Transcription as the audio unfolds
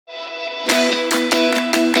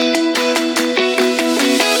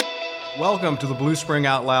Welcome to the Bluespring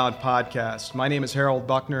Out Loud podcast. My name is Harold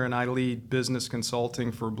Buckner, and I lead business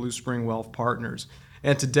consulting for Bluespring Wealth Partners.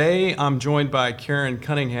 And today I'm joined by Karen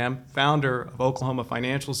Cunningham, founder of Oklahoma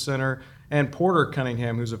Financial Center, and Porter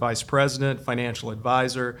Cunningham, who's a vice president, financial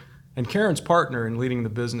advisor, and Karen's partner in leading the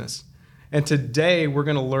business. And today we're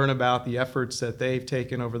going to learn about the efforts that they've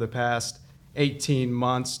taken over the past 18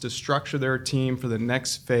 months to structure their team for the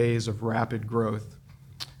next phase of rapid growth,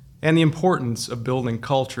 and the importance of building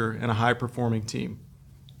culture in a high-performing team.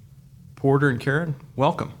 Porter and Karen,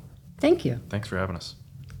 welcome. Thank you. Thanks for having us.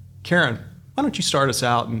 Karen, why don't you start us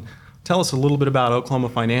out and tell us a little bit about Oklahoma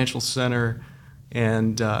Financial Center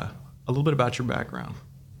and a little bit about your background.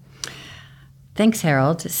 Thanks,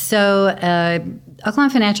 Harold. So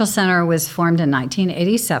Oklahoma Financial Center was formed in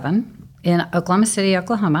 1987 in Oklahoma City,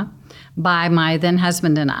 Oklahoma, by my then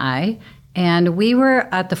husband and I. And we were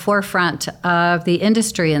at the forefront of the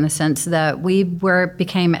industry in the sense that we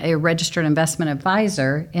became a registered investment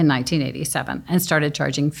advisor in 1987 and started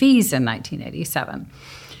charging fees in 1987.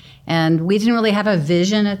 And we didn't really have a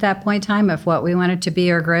vision at that point in time of what we wanted to be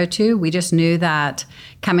or grow to. We just knew that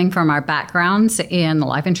coming from our backgrounds in the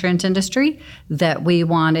life insurance industry, that we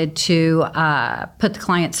wanted to put the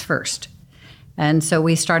clients first. And so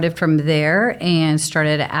we started from there and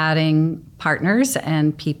started adding partners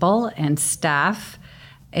and people and staff.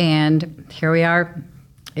 And here we are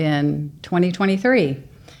in 2023.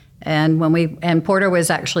 And Porter was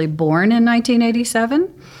actually born in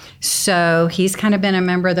 1987. So he's kind of been a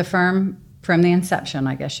member of the firm from the inception,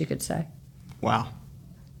 I guess you could say. Wow.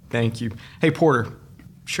 Thank you. Hey, Porter,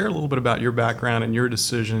 share a little bit about your background and your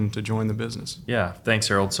decision to join the business. Yeah, thanks,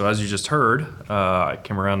 Harold. So as you just heard, I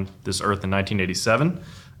came around this earth in 1987,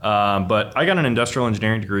 but I got an industrial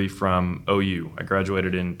engineering degree from OU. I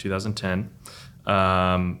graduated in 2010.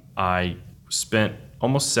 I spent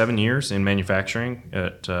almost 7 years in manufacturing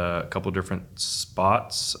at a couple of different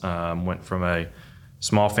spots. Went from a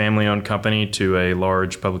small family-owned company to a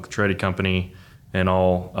large publicly traded company and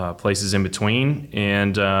all places in between.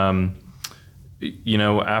 And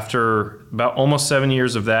after about almost 7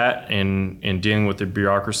 years of that and dealing with the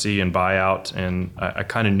bureaucracy and buyout, and I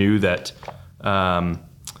kind of knew that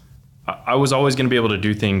I was always going to be able to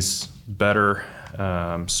do things better,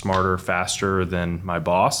 smarter, faster than my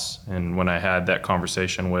boss. And when I had that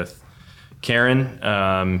conversation with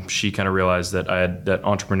Karen, she kind of realized that I had that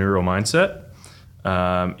entrepreneurial mindset.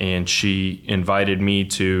 And she invited me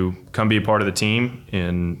to come be a part of the team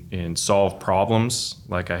and solve problems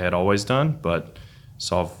like I had always done, but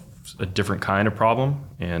solve a different kind of problem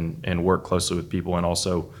and work closely with people, and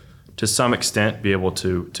also to some extent be able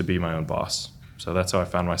to be my own boss. So that's how I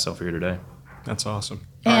found myself here today. That's awesome.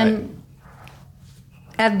 And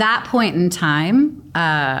at that point in time,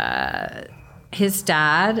 his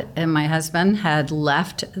dad and my husband had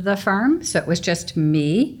left the firm, so it was just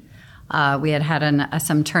me. We had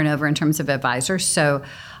some turnover in terms of advisors, so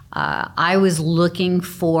I was looking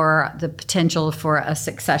for the potential for a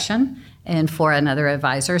succession and for another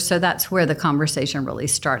advisor. So that's where the conversation really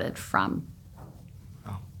started from.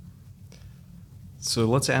 Oh. So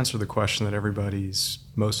let's answer the question that everybody's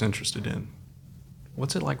most interested in.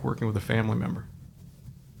 What's it like working with a family member?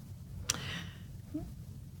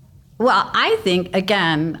 Well, I think,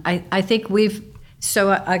 again, I think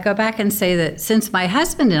So I go back and say that since my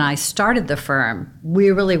husband and I started the firm,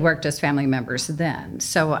 we really worked as family members then.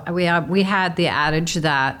 So we had the adage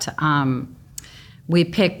that we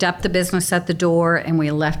picked up the business at the door and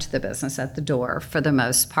we left the business at the door for the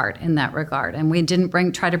most part in that regard. And we didn't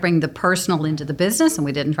try to bring the personal into the business, and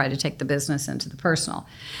we didn't try to take the business into the personal.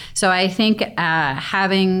 So I think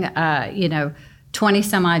having 20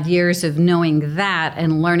 some odd years of knowing that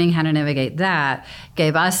and learning how to navigate that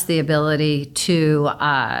gave us the ability to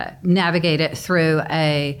navigate it through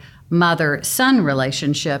a mother-son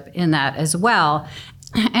relationship in that as well.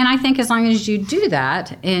 And I think as long as you do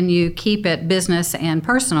that and you keep it business and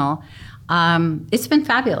personal, it's been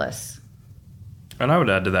fabulous. And I would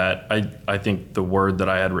add to that, I think the word that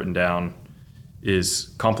I had written down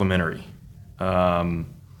is complementary. I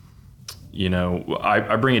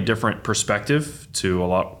bring a different perspective to a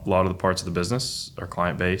lot of the parts of the business, our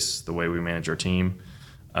client base, the way we manage our team.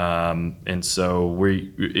 And so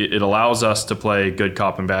it allows us to play good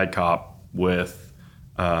cop and bad cop with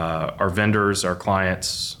our vendors, our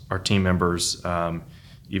clients, our team members,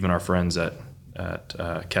 even our friends at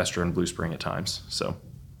Kestra and Bluespring at times. So,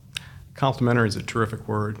 complementary is a terrific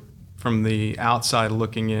word. From the outside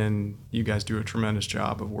looking in, you guys do a tremendous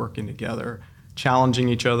job of working together, challenging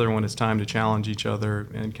each other when it's time to challenge each other,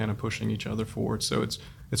 and kind of pushing each other forward. So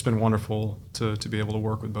it's been wonderful to be able to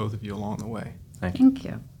work with both of you along the way. Thank you. Thank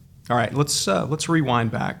you. All right, let's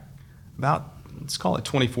rewind back. about, let's call it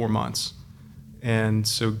 24 months. And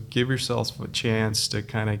so give yourself a chance to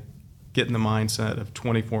kind of get in the mindset of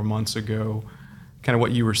 24 months ago, kind of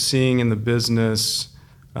what you were seeing in the business,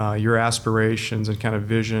 your aspirations and kind of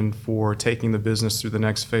vision for taking the business through the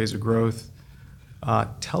next phase of growth.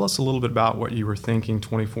 Tell us a little bit about what you were thinking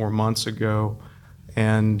 24 months ago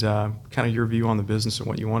and kind of your view on the business and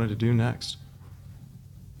what you wanted to do next.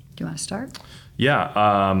 Do you want to start?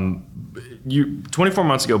 Yeah. 24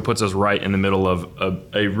 months ago puts us right in the middle of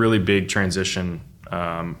a really big transition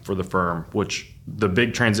for the firm, which the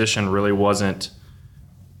big transition really wasn't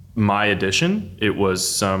my addition. It was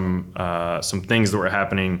some things that were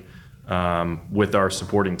happening with our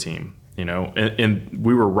supporting team, and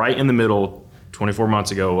we were right in the middle 24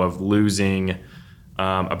 months ago of losing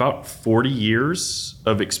about 40 years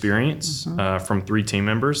of experience from 3 team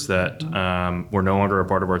members that were no longer a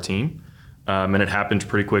part of our team. And it happened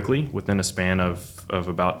pretty quickly within a span of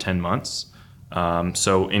about 10 months.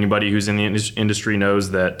 So anybody who's in the industry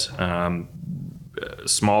knows that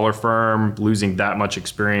smaller firm, losing that much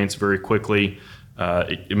experience very quickly,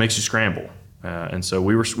 it makes you scramble. And so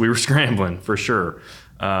we were scrambling for sure.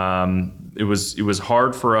 It was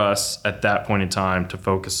hard for us at that point in time to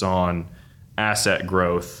focus on asset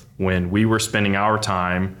growth when we were spending our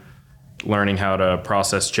time learning how to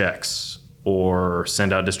process checks or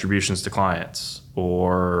send out distributions to clients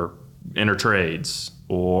or enter trades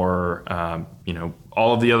or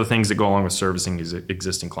all of the other things that go along with servicing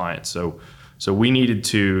existing clients. So we needed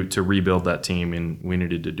to rebuild that team, and we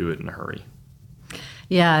needed to do it in a hurry.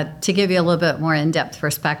 Yeah, to give you a little bit more in-depth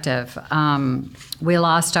perspective, we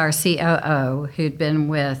lost our COO, who'd been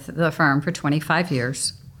with the firm for 25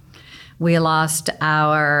 years. We lost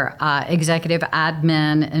our executive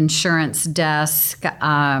admin, insurance desk,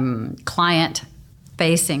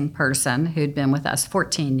 client-facing person who'd been with us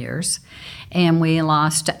 14 years. And we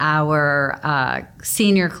lost our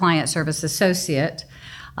senior client service associate,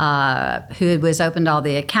 who was opened all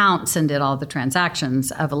the accounts and did all the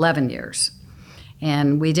transactions of 11 years.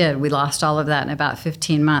 And we lost all of that in about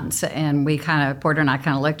 15 months. And Porter and I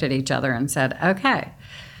kind of looked at each other and said, okay.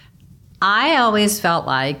 I always felt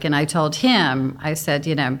like, and I told him, I said,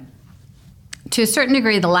 to a certain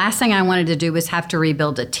degree, the last thing I wanted to do was have to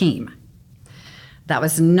rebuild a team. That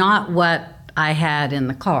was not what I had in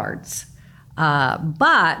the cards.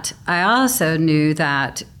 But I also knew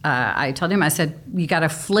that, I told him, I said, you got to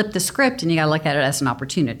flip the script and you got to look at it as an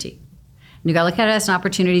opportunity. And you got to look at it as an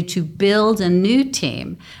opportunity to build a new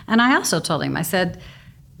team. And I also told him, I said,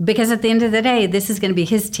 because at the end of the day, this is going to be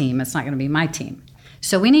his team. It's not going to be my team.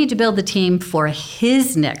 So we need to build the team for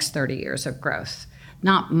his next 30 years of growth,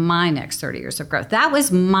 not my next 30 years of growth. That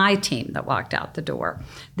was my team that walked out the door.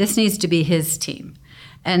 This needs to be his team.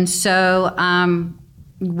 And so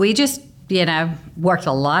we just, worked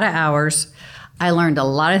a lot of hours. I learned a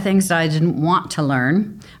lot of things that I didn't want to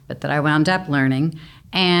learn, but that I wound up learning,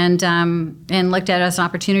 and looked at it as an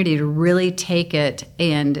opportunity to really take it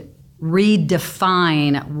and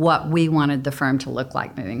redefine what we wanted the firm to look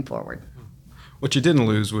like moving forward. What you didn't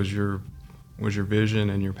lose was your vision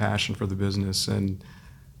and your passion for the business. And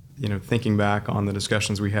thinking back on the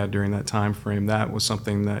discussions we had during that time frame, that was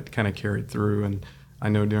something that kind of carried through. And I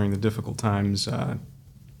know during the difficult times,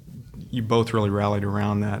 you both really rallied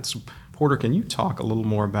around that. So, Porter, can you talk a little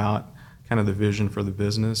more about kind of the vision for the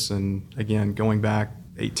business? And again, going back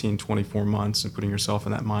 18, 24 months and putting yourself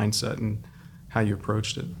in that mindset and how you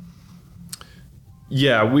approached it.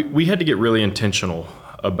 Yeah, we had to get really intentional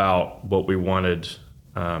about what we wanted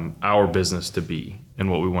our business to be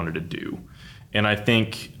and what we wanted to do. And I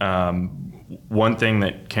think one thing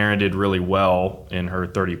that Karen did really well in her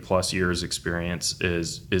 30 plus years experience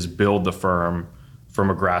is build the firm from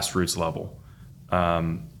a grassroots level.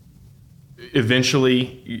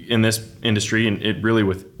 Eventually in this industry, and it really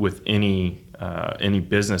with any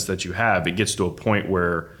business that you have, it gets to a point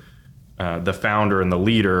where the founder and the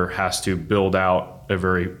leader has to build out a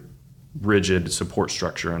very rigid support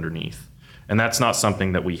structure underneath. And that's not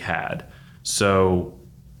something that we had. So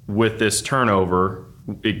with this turnover,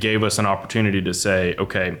 it gave us an opportunity to say,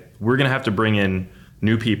 okay, we're going to have to bring in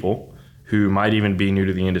new people who might even be new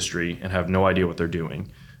to the industry and have no idea what they're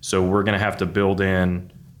doing. So we're going to have to build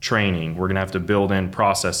in training. We're going to have to build in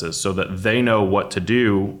processes so that they know what to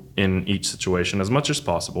do in each situation as much as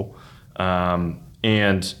possible,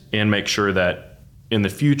 and make sure that in the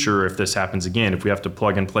future, if this happens again, if we have to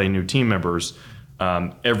plug and play new team members,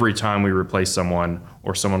 every time we replace someone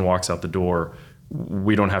or someone walks out the door,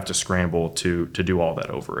 we don't have to scramble to do all that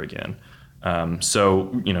over again.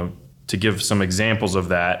 So, to give some examples of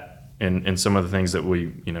that and some of the things that we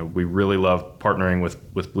really love partnering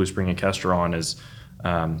with Bluespring and Kester on is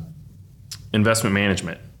investment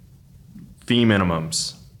management, fee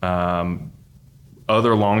minimums,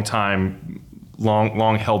 other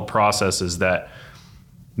long held processes that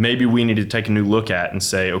maybe we need to take a new look at and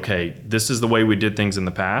say, okay, this is the way we did things in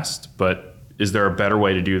the past, but is there a better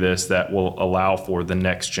way to do this that will allow for the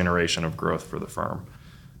next generation of growth for the firm?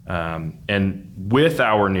 And with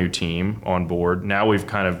our new team on board, now we've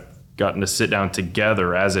kind of gotten to sit down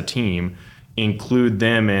together as a team, include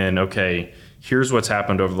them in, okay, here's what's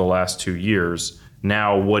happened over the last 2 years.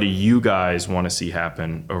 Now, what do you guys want to see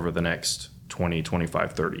happen over the next 20,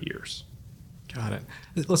 25, 30 years? Got it.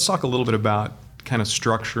 Let's talk a little bit about kind of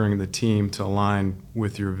structuring the team to align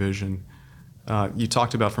with your vision. You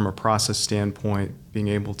talked about, from a process standpoint, being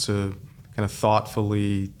able to kind of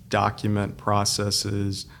thoughtfully document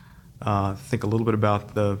processes, think a little bit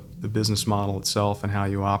about the business model itself and how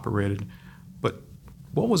you operated. But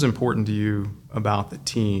what was important to you about the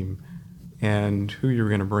team and who you were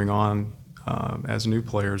going to bring on as new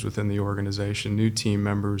players within the organization, new team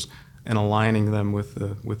members, and aligning them with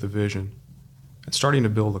the vision and starting to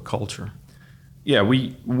build a culture? Yeah,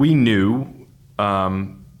 we knew.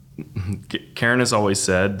 Karen has always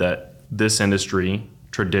said that this industry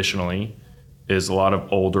traditionally is a lot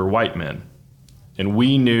of older white men. And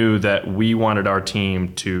we knew that we wanted our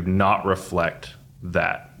team to not reflect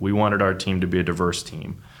that. We wanted our team to be a diverse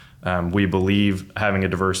team. We believe having a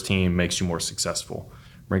diverse team makes you more successful,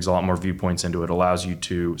 brings a lot more viewpoints into it, allows you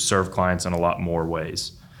to serve clients in a lot more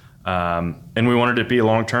ways. And we wanted it to be a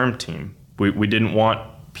long-term team. We didn't want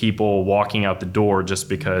people walking out the door just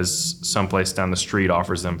because someplace down the street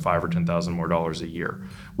offers them $5,000 or $10,000 more a year.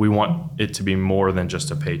 We want it to be more than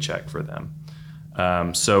just a paycheck for them.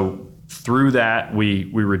 So through that, we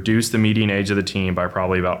reduced the median age of the team by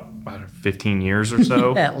probably about 15 years or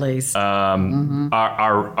so. At least.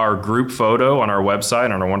 Our group photo on our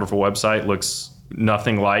website, on our wonderful website, looks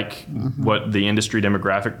nothing like what the industry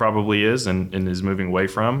demographic probably is and is moving away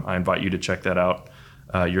from. I invite you to check that out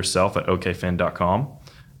yourself at okfin.com.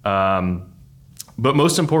 But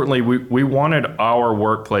most importantly, we wanted our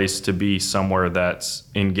workplace to be somewhere that's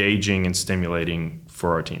engaging and stimulating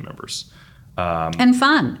for our team members. And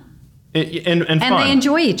fun. And fun. And they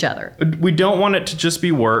enjoy each other. We don't want it to just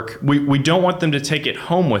be work. We don't want them to take it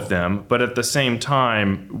home with them, but at the same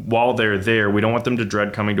time, while they're there, we don't want them to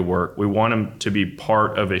dread coming to work. We want them to be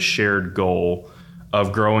part of a shared goal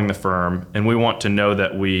of growing the firm, and we want to know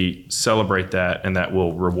that we celebrate that and that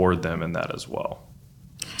we'll reward them in that as well.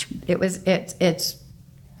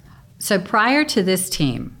 So prior to this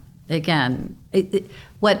team, again,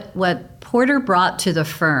 what Porter brought to the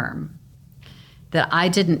firm that I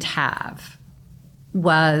didn't have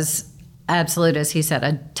was absolute, as he said,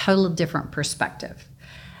 a total different perspective.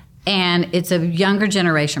 And it's a younger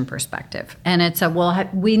generation perspective. And it's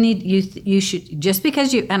we need you should, just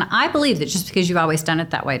because you, and I believe that just because you've always done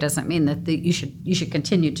it that way doesn't mean that you should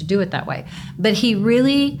continue to do it that way. But he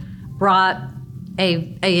really brought a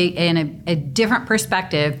different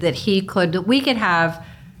perspective that we could have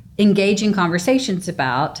engaging conversations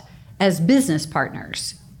about as business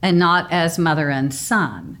partners and not as mother and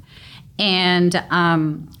son. And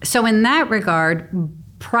so in that regard,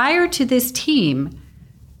 prior to this team,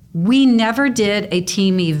 we never did a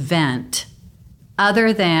team event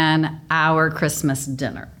other than our Christmas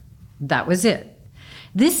dinner. That was it.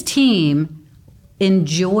 This team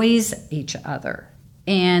enjoys each other,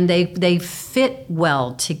 and they fit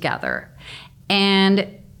well together. And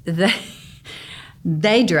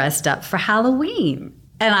they dressed up for Halloween.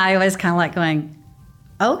 And I was kind of like going,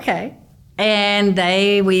 okay. And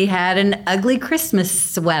we had an ugly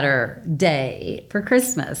Christmas sweater day for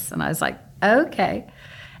Christmas. And I was like, okay.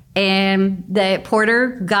 And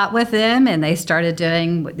Porter got with them, and they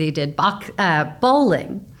did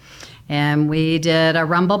bowling. And we did a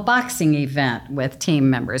Rumble boxing event with team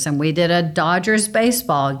members, and we did a Dodgers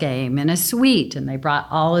baseball game in a suite, and they brought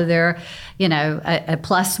all of their, a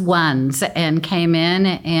plus ones and came in,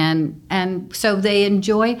 and so they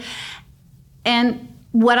enjoy. And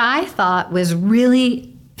what I thought was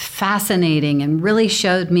really fascinating and really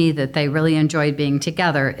showed me that they really enjoyed being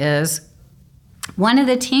together is one of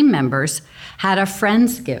the team members had a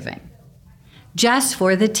Friendsgiving just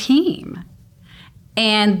for the team.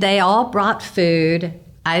 And they all brought food.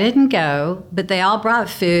 I didn't go, but they all brought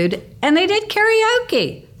food, and they did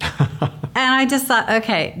karaoke. And I just thought,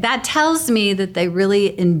 okay, that tells me that they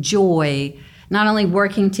really enjoy not only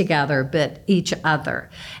working together, but each other.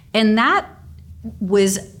 And that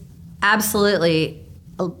was absolutely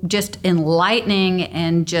just enlightening,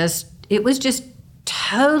 and it was just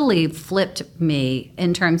totally flipped me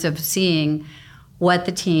in terms of seeing what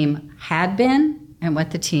the team had been and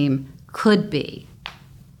what the team could be.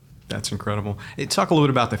 That's incredible. Hey, talk a little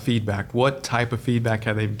bit about the feedback. What type of feedback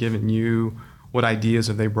have they given you? What ideas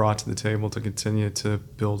have they brought to the table to continue to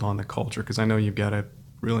build on the culture? Because I know you've got a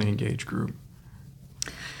really engaged group.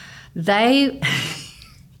 Leah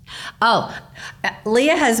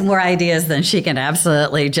has more ideas than she can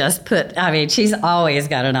absolutely just put. I mean, she's always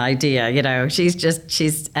got an idea,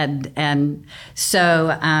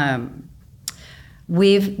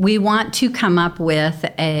 we want to come up with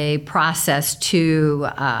a process to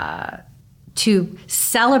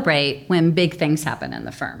celebrate when big things happen in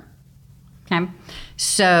the firm. Okay,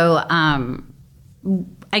 so and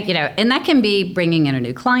that can be bringing in a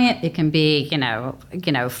new client. It can be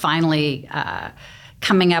finally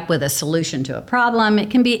coming up with a solution to a problem. It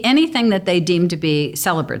can be anything that they deem to be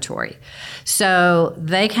celebratory. So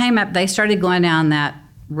they started going down that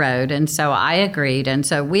road, and so I agreed. And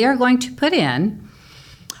so we are going to put in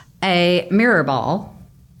a mirror ball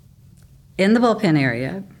in the bullpen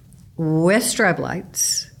area with strobe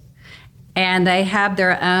lights, and they have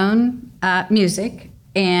their own music,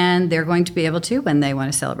 and they're going to be able to, when they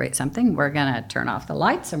want to celebrate something, we're going to turn off the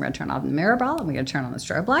lights, and we're going to turn off the mirror ball, and we're going to turn on the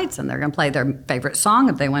strobe lights, and they're going to play their favorite song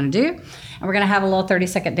if they want to do, and we're going to have a little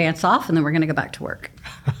 30-second dance off, and then we're going to go back to work.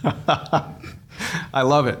 I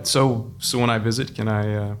love it. So when I visit, can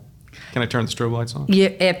I turn the strobe lights on?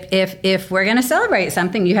 If we're going to celebrate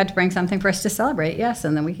something, you have to bring something for us to celebrate, yes,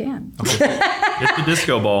 and then we can. Okay. Hit the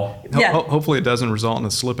disco ball. Yeah. Hopefully it doesn't result in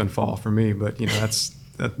a slip and fall for me, but that's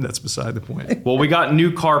beside the point. Well, we got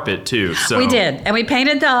new carpet too. So we did, and we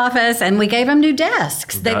painted the office, and we gave them new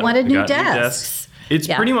desks. They wanted new desks. It's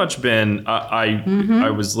pretty much been. I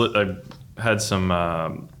had some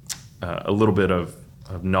a little bit of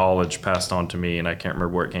knowledge passed on to me, and I can't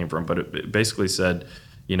remember where it came from, but it basically said,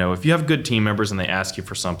 if you have good team members and they ask you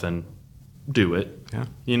for something, do it.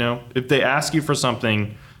 Yeah. If they ask you for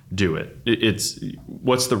something, do it. It's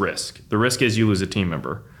what's the risk? The risk is you lose a team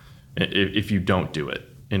member if you don't do it.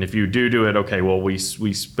 And if you do it, okay, well, we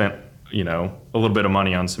spent, a little bit of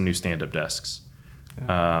money on some new stand-up desks.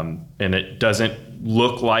 Yeah. And it doesn't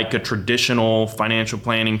look like a traditional financial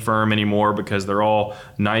planning firm anymore because they're all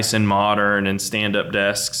nice and modern and stand-up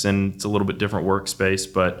desks, and it's a little bit different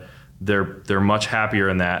workspace, but they're much happier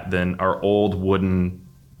in that than our old wooden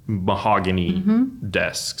mahogany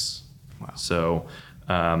desks. Wow. So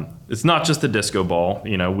it's not just the disco ball.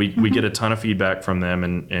 We get a ton of feedback from them,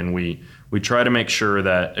 and we try to make sure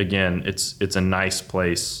that, again, it's a nice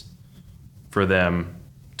place for them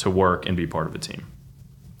to work and be part of a team.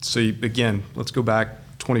 So again, let's go back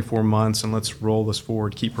 24 months and let's roll this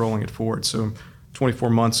forward, keep rolling it forward. So 24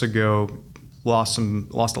 months ago, lost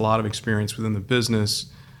a lot of experience within the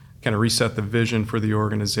business, kind of reset the vision for the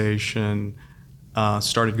organization,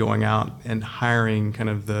 started going out and hiring kind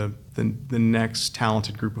of the next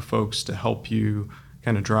talented group of folks to help you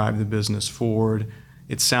kind of drive the business forward.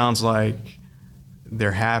 It sounds like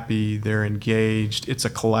they're happy, they're engaged. It's a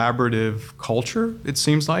collaborative culture, it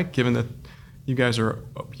seems like, given that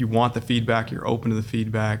you want the feedback, you're open to the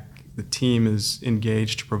feedback, the team is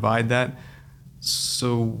engaged to provide that.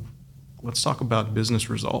 So let's talk about business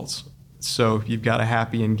results. So if you've got a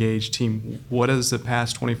happy, engaged team, what does the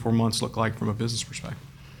past 24 months look like from a business perspective?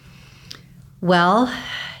 Well,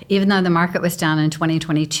 even though the market was down in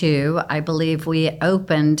 2022, I believe we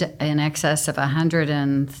opened in excess of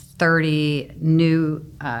 130 new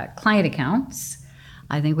client accounts.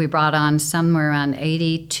 I think we brought on somewhere around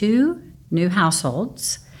 82 new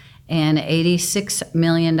households and $86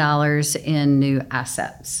 million in new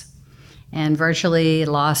assets, and virtually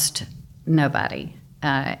lost nobody.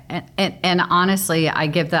 And honestly, I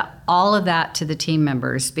give all of that to the team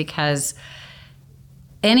members, because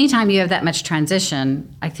anytime you have that much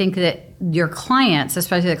transition, I think that your clients,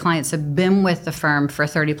 especially the clients that have been with the firm for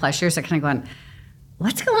 30 plus years, are kind of going,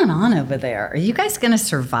 what's going on over there? Are you guys going to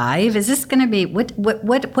survive? Is this going to be,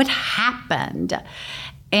 what happened?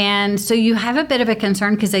 And so you have a bit of a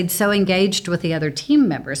concern because they'd so engaged with the other team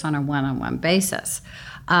members on a one-on-one basis.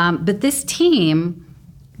 But this team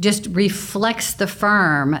just reflects the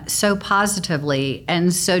firm so positively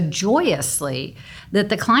and so joyously that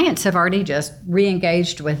the clients have already just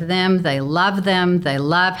re-engaged with them. They love them. They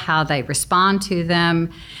love how they respond to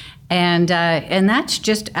them. And that's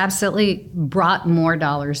just absolutely brought more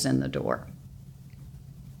dollars in the door.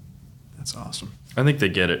 That's awesome. I think they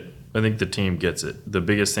get it. I think the team gets it. The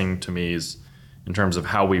biggest thing to me is, in terms of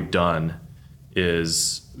how we've done,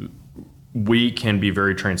 is we can be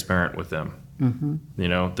very transparent with them.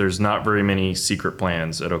 Mm-hmm. There's not very many secret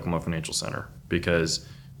plans at Oklahoma Financial Center because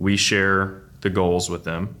we share the goals with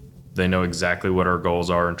them. They know exactly what our goals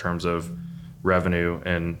are in terms of revenue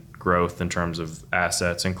and growth, in terms of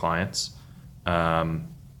assets and clients. And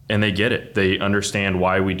and they get it. They understand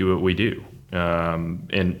why we do what we do.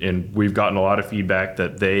 And we've gotten a lot of feedback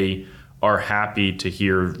that they are happy to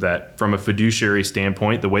hear that from a fiduciary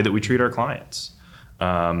standpoint, the way that we treat our clients.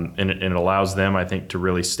 And it allows them, I think, to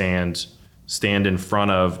really stand in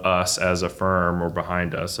front of us as a firm or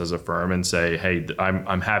behind us as a firm and say, hey,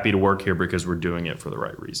 I'm happy to work here because we're doing it for the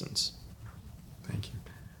right reasons. Thank you.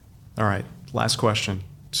 All right, last question.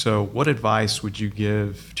 So what advice would you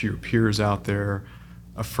give to your peers out there,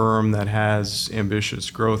 a firm that has ambitious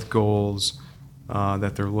growth goals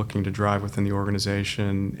that they're looking to drive within the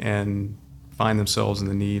organization and find themselves in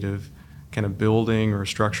the need of kind of building or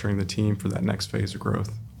structuring the team for that next phase of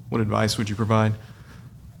growth? What advice would you provide?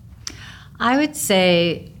 I would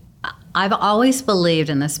say I've always believed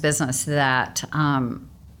in this business that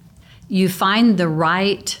you find the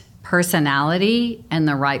right personality and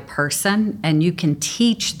the right person, and you can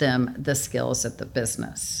teach them the skills of the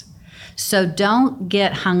business. So don't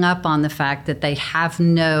get hung up on the fact that they have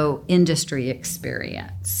no industry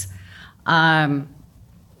experience. There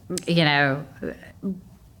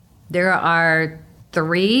are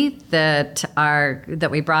 3 that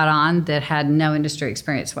we brought on that had no industry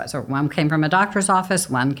experience whatsoever. One came from a doctor's office,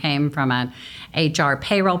 one came from an HR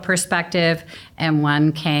payroll perspective, and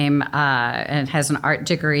one came and has an art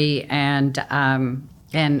degree and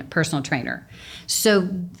personal trainer. So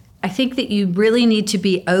I think that you really need to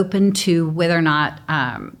be open to whether or not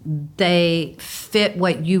they fit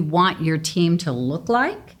what you want your team to look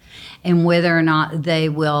like, and whether or not they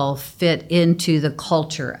will fit into the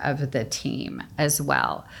culture of the team as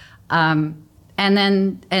well. And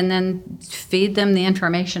then feed them the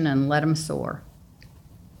information and let them soar.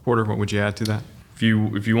 Porter, what would you add to that?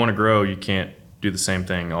 If you want to grow, you can't do the same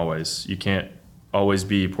thing always. You can't always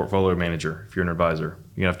be portfolio manager if you're an advisor.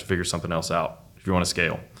 You have to figure something else out if you want to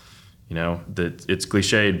scale. That it's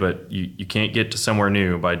cliched, but you can't get to somewhere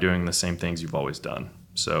new by doing the same things you've always done.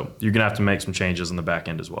 So you're going to have to make some changes in the back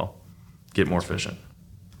end as well. Get more efficient.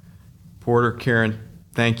 Porter, Karen,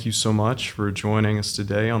 thank you so much for joining us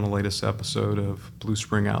today on the latest episode of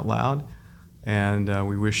Bluespring Out Loud. And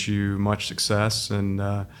we wish you much success, and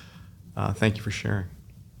thank you for sharing.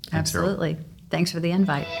 Absolutely. Thanks for the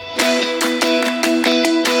invite.